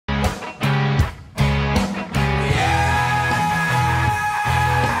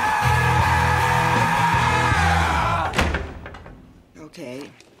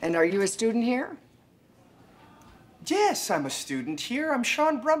are you a student here? Yes, I'm a student here. I'm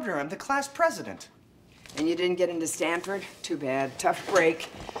Sean Brumner. I'm the class president. And you didn't get into Stanford? Too bad. Tough break.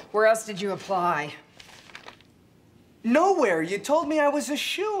 Where else did you apply? Nowhere. You told me I was a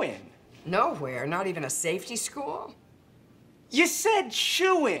shoo-in. Nowhere? Not even a safety school? You said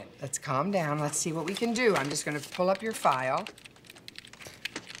shoo-in. Let's calm down. Let's see what we can do. I'm just going to pull up your file.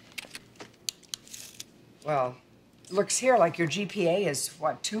 Well, looks here like your GPA is,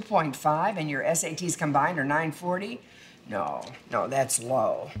 what, 2.5, and your SATs combined are 940? No, that's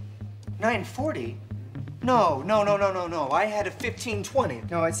low. 940? No. I had a 1520.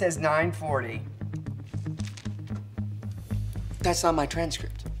 No, it says 940. That's not my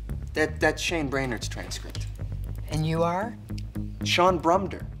transcript. That's Shane Brainerd's transcript. And you are? Sean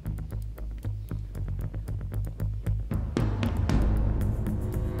Brumner.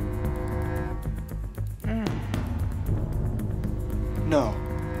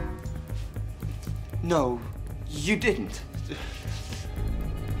 No, you didn't.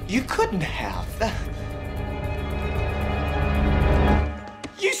 You couldn't have.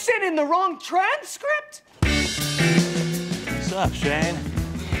 You sent in the wrong transcript? What's up, Shane?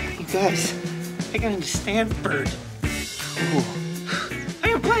 You guys, I got into Stanford. Ooh. I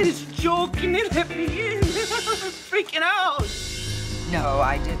applied as a joke and they let me in. I'm freaking out. No,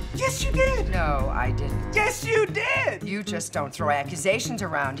 I didn't. Yes, you did. No, I didn't. Yes, you did. You just don't throw accusations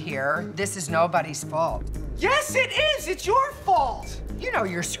around here. This is nobody's fault. Yes, it is. It's your fault. You know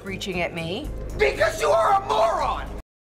you're screeching at me. Because you are a moron.